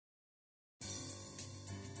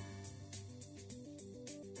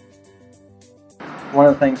One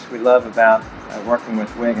of the things we love about working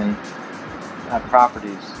with Wiggin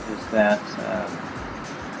Properties is that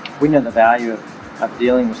we know the value of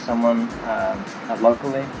dealing with someone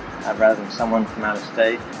locally rather than someone from out of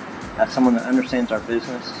state, someone that understands our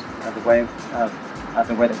business the way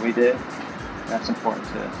that we do. That's important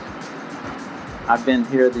to us. I've been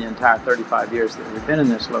here the entire 35 years that we've been in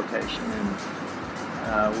this location,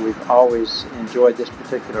 and we've always enjoyed this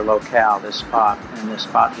particular locale, this spot, and this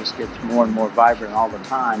spot just gets more and more vibrant all the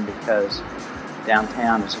time because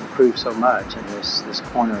downtown has improved so much, and this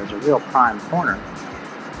corner is a real prime corner.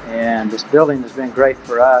 And this building has been great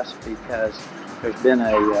for us because there's been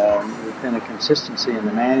a consistency in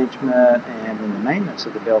the management and in the maintenance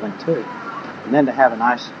of the building too. And then to have a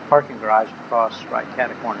nice parking garage across right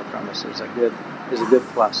cat-a-corner from us is a good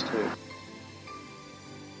plus too.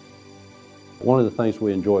 One of the things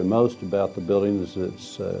we enjoy most about the building is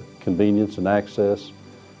its convenience and access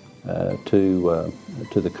to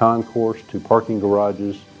the concourse, to parking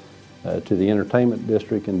garages, to the entertainment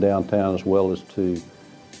district in downtown, as well as to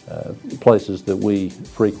places that we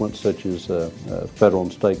frequent, such as federal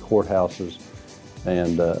and state courthouses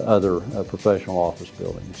and other professional office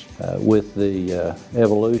buildings. With the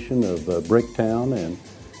evolution of Bricktown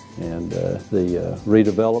and the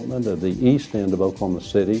redevelopment of the east end of Oklahoma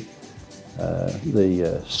City,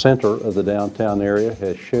 the center of the downtown area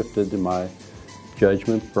has shifted, in my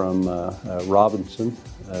judgment, from Robinson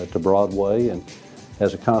to Broadway, and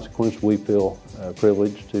as a consequence, we feel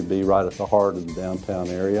privileged to be right at the heart of the downtown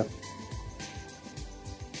area.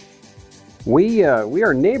 We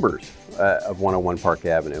are neighbors of 101 Park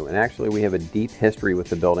Avenue, and actually we have a deep history with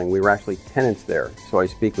the building. We were actually tenants there, so I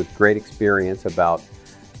speak with great experience about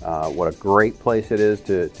what a great place it is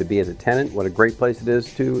to be as a tenant, what a great place it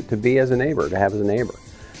is to be as a neighbor, to have as a neighbor.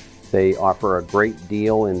 They offer a great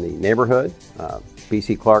deal in the neighborhood.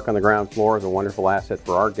 B.C. Clark on the ground floor is a wonderful asset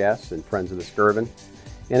for our guests and friends of the Skirvin.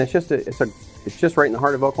 And it's just right in the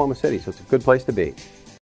heart of Oklahoma City, so it's a good place to be.